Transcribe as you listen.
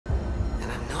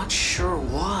not sure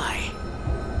why.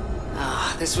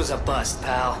 Ah, this was a bust,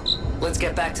 pal. Let's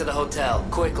get back to the hotel,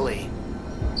 quickly.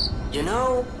 You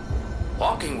know,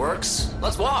 walking works.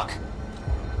 Let's walk.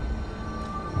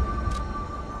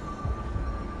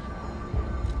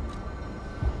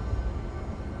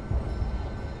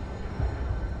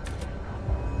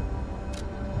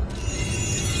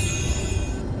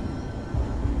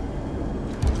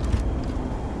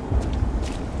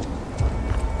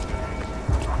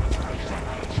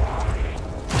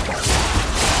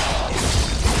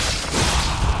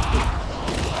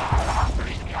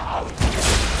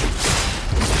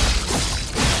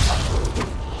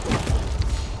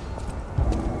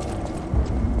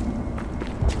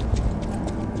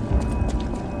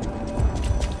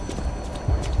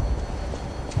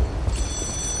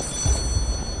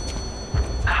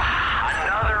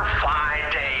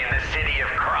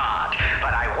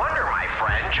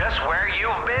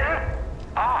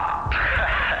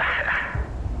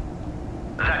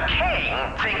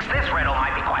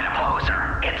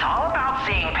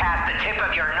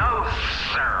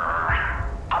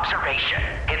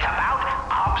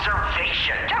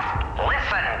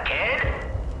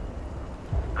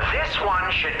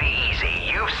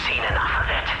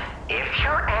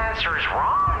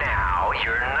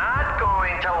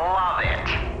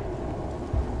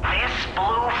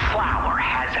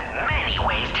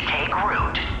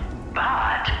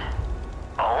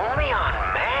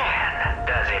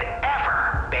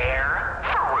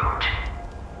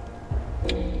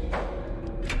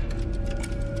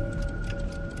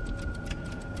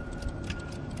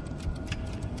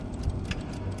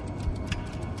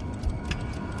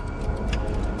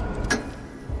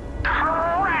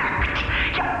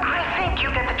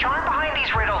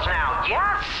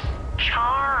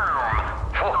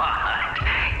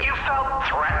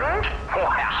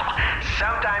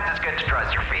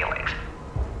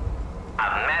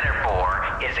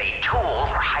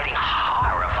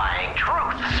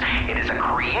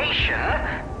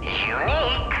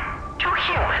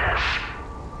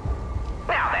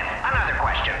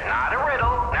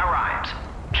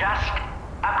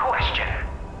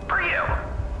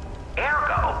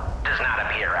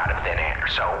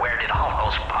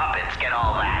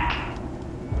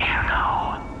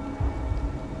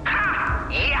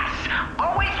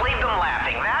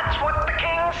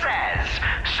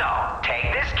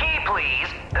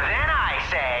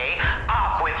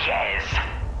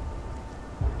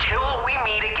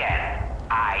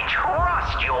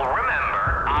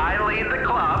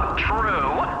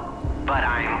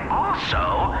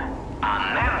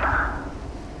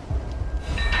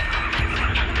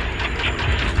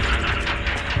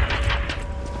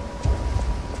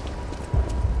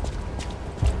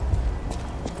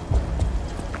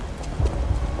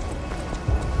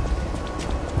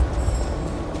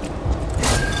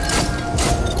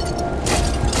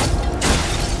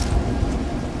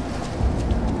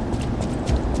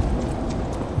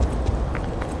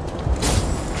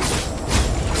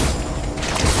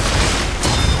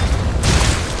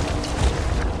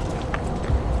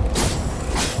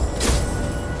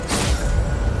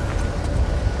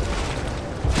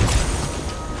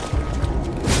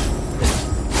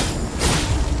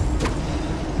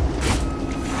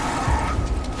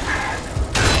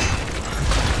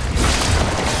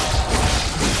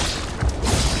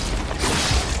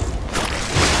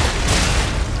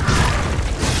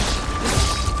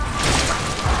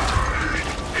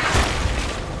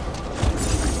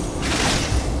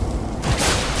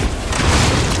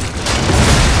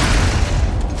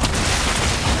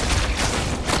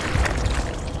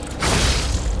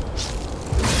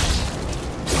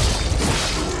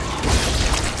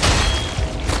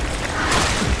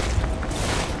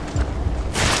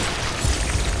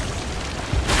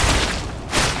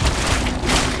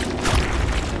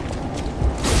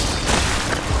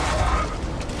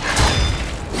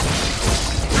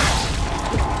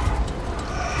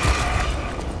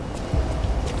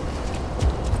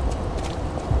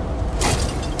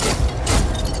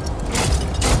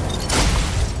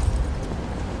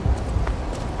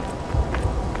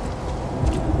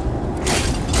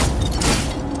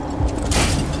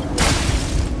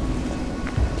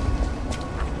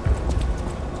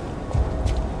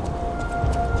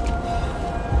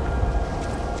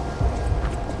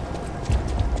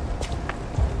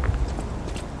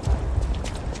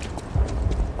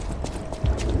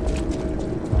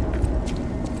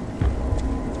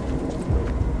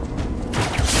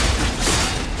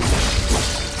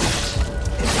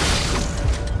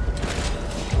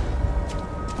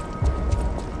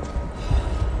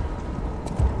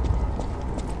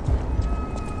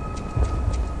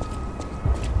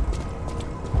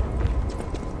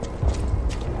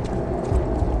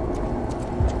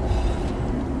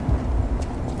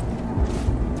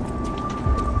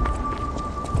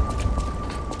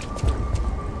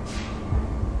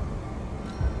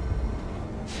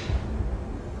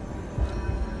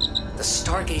 The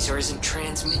Stargazer isn't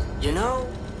transmit... You know?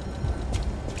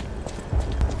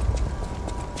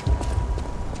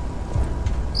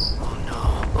 Oh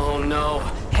no, oh no.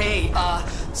 Hey,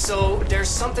 so there's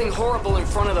something horrible in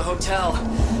front of the hotel.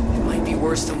 It might be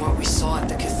worse than what we saw at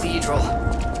the cathedral.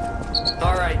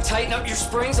 Alright, tighten up your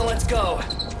springs and let's go.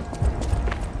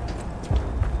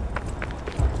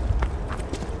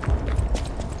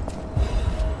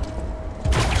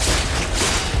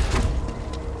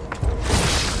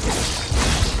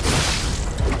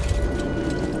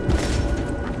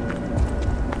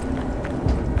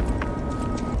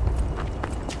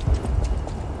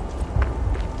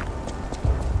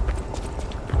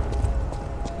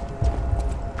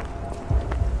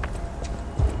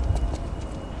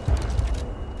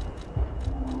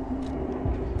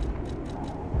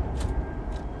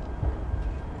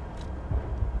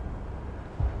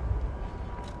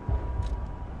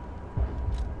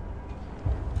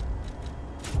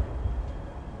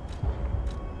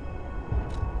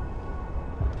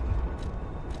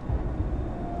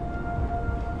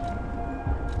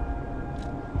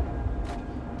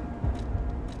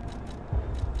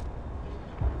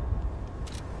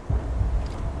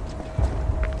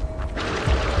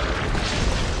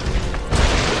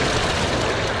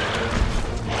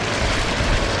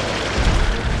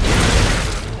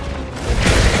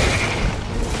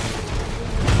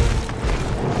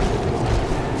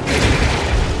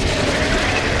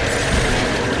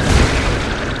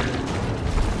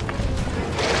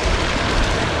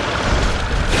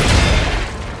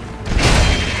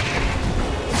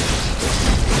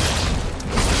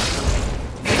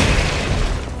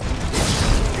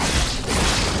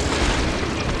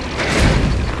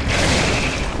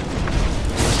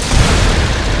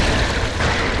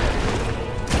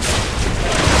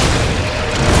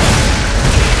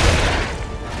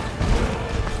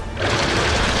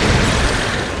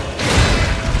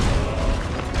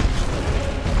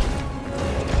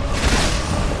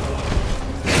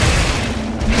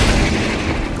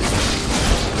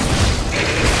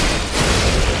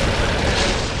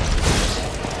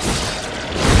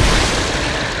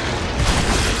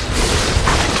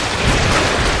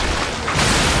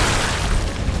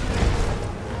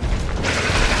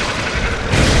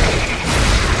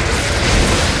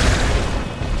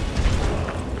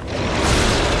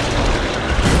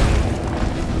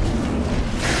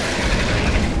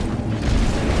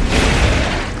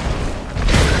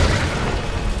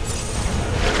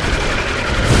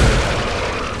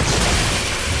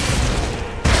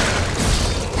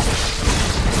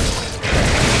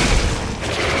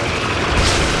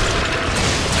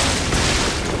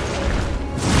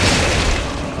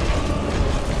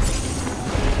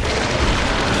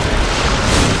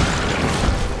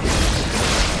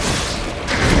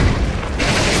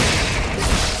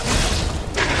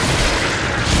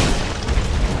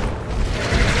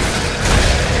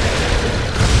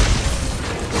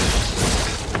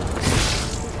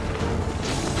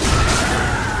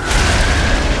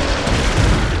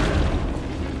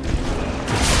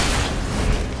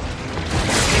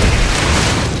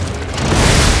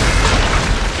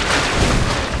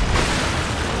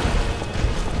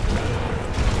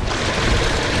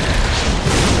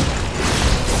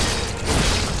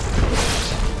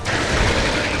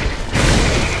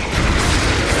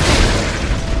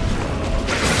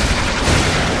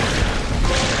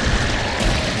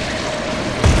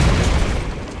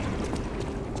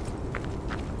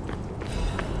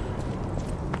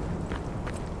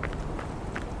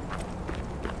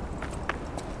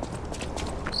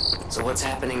 So what's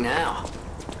happening now?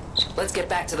 Let's get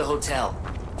back to the hotel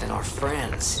and our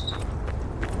friends.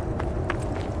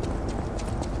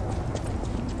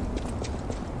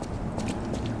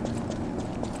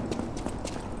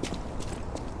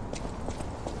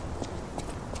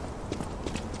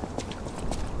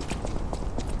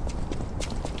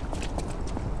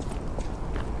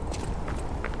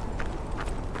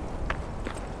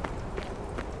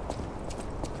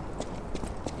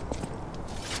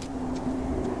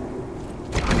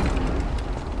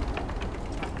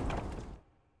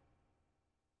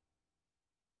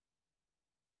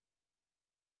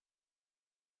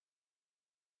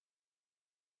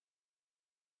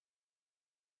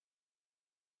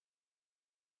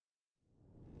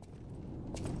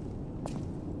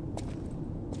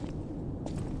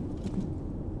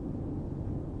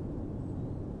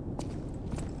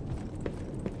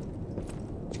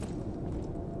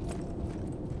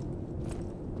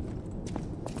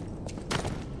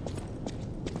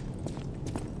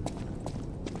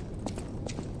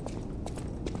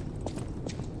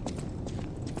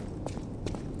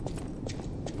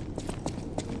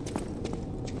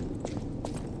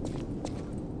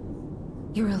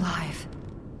 You're alive.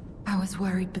 I was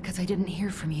worried because I didn't hear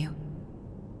from you.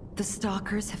 The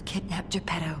stalkers have kidnapped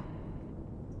Geppetto.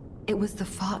 It was the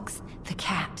Fox, the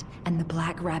Cat, and the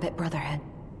Black Rabbit Brotherhood.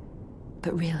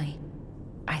 But really,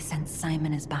 I sense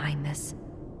Simon is behind this.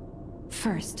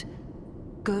 First,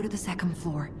 go to the second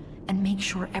floor and make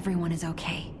sure everyone is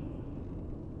okay.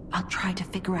 I'll try to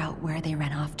figure out where they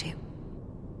ran off to.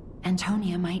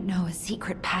 Antonia might know a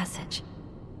secret passage.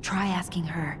 Try asking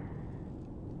her.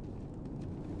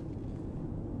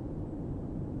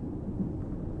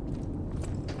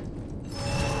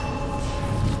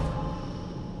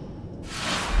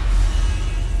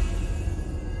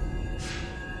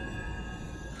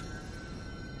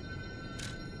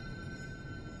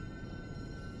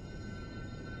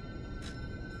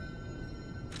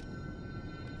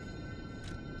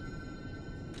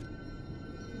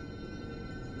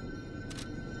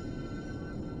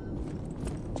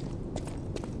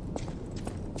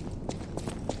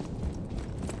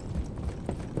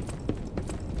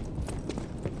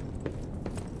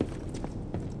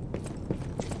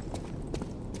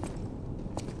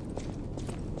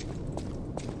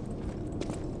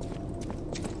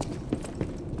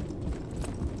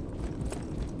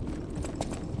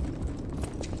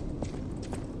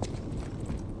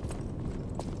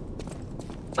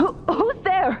 Who's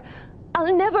there?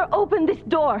 I'll never open this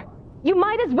door. You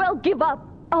might as well give up.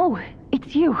 Oh,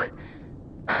 it's you.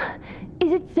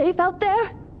 Is it safe out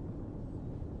there?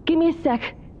 Give me a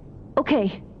sec.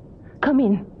 Okay, come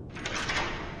in.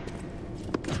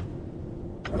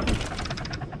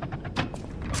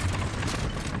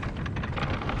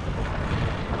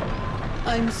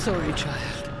 I'm sorry,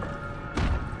 child.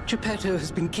 Geppetto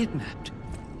has been kidnapped.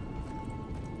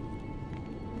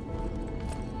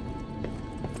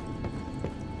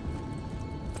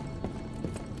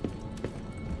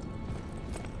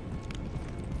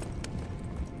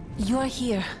 You're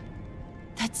here.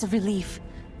 That's a relief.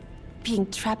 Being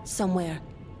trapped somewhere.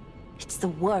 It's the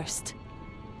worst.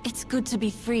 It's good to be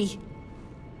free.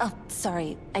 Oh,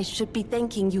 sorry. I should be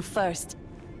thanking you first.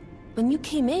 When you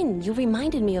came in, you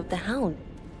reminded me of the Hound.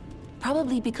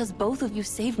 Probably because both of you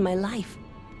saved my life.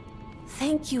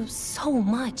 Thank you so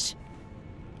much.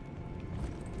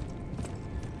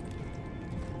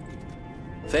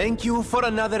 Thank you for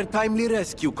another timely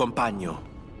rescue, compagno.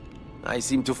 I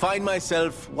seem to find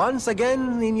myself once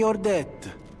again in your debt.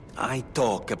 I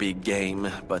talk a big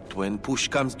game, but when push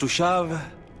comes to shove,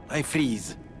 I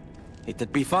freeze.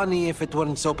 It'd be funny if it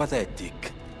weren't so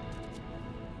pathetic.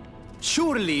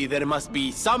 Surely there must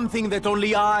be something that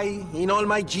only I, in all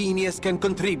my genius, can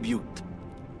contribute.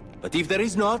 But if there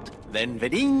is not, then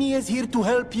Venigni is here to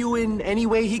help you in any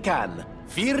way he can.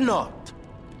 Fear not.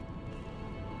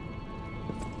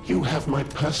 You have my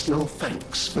personal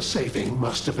thanks for saving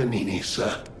Master Venigni,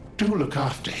 sir. Do look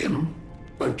after him,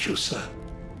 won't you, sir?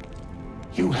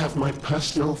 You have my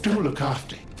personal... Do look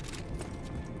after him.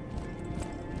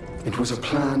 It was a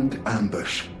planned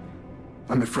ambush.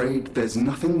 I'm afraid there's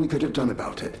nothing we could have done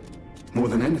about it. More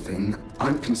than anything,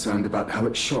 I'm concerned about how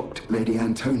it shocked Lady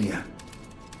Antonia.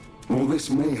 All this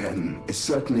mayhem is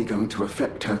certainly going to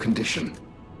affect her condition.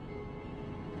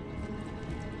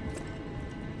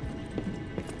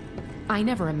 I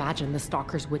never imagined the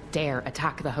stalkers would dare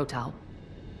attack the hotel.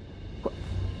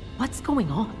 What's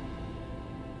going on?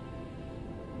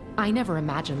 I never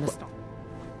imagined the stalkers.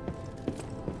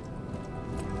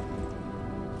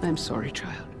 I'm sorry,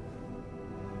 child.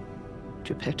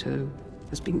 Geppetto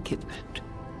has been kidnapped.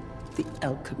 The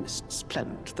alchemists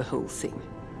planned the whole thing.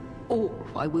 All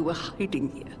while we were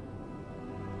hiding here.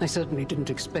 I certainly didn't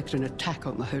expect an attack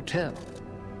on the hotel.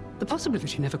 The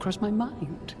possibility never crossed my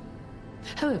mind.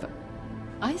 However,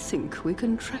 I think we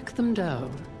can track them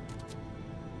down.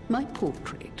 My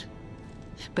portrait.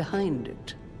 Behind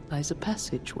it lies a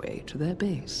passageway to their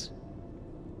base.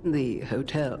 The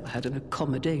hotel had an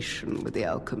accommodation with the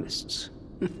alchemists.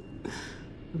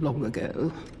 Long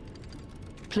ago.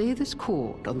 Play this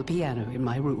chord on the piano in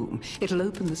my room. It'll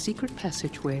open the secret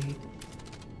passageway,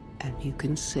 and you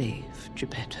can save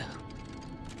Geppetto.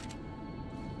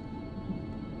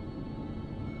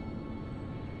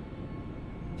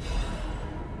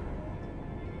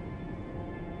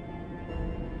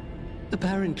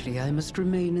 Apparently, I must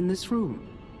remain in this room.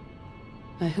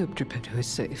 I hope Geppetto is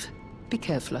safe. Be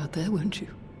careful out there, won't you?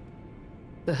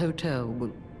 The hotel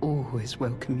will always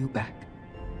welcome you back.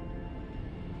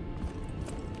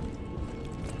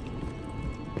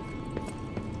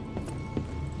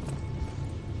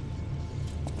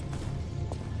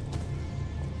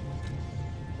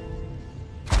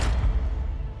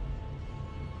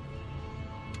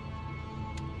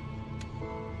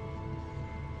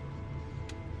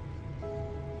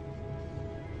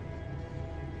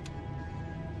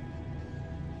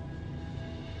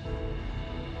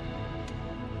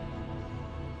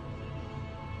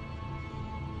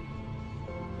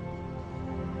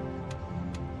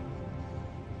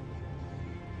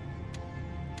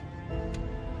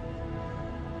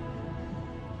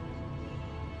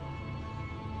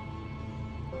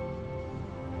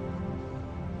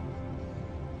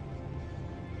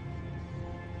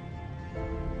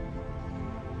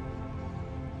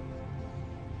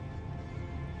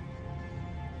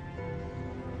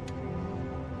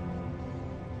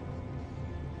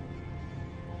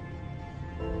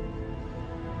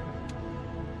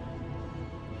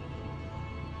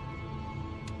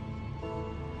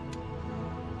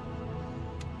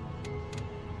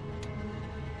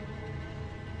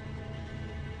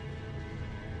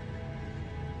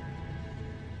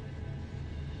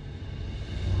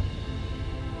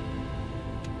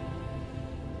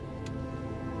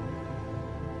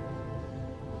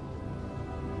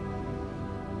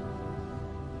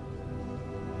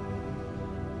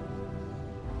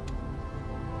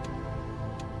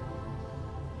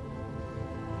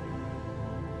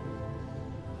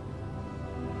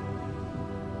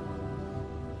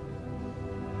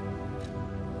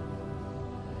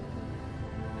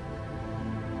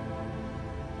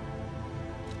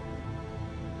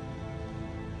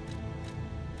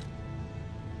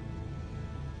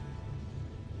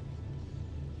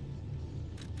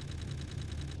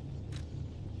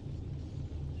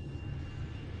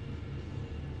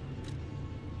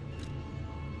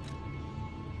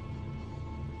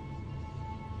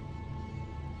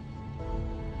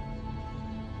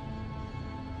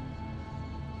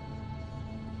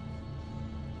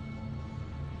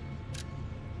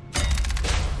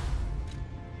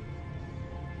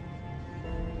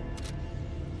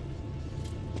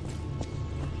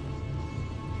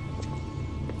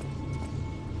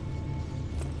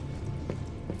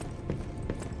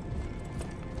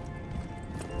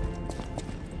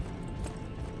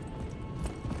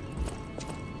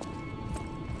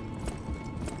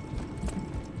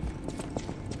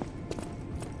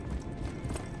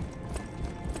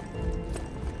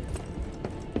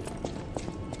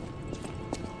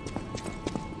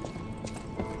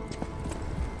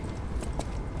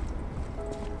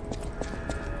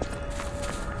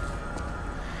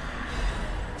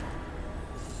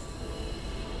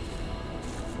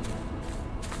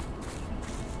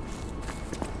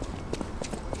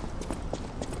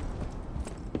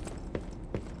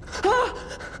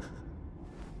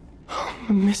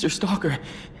 Mr. Stalker,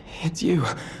 it's you.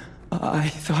 I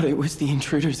thought it was the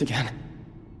intruders again.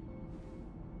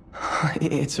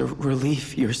 It's a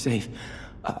relief you're safe.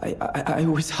 I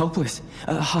was helpless,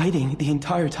 hiding the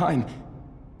entire time.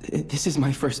 This is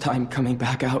my first time coming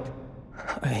back out.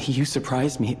 You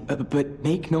surprised me, but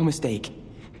make no mistake.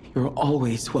 You're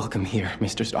always welcome here,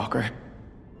 Mr. Stalker.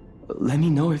 Let me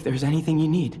know if there's anything you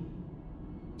need.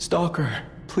 Stalker,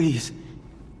 please.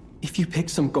 If you pick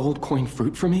some gold coin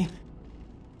fruit for me,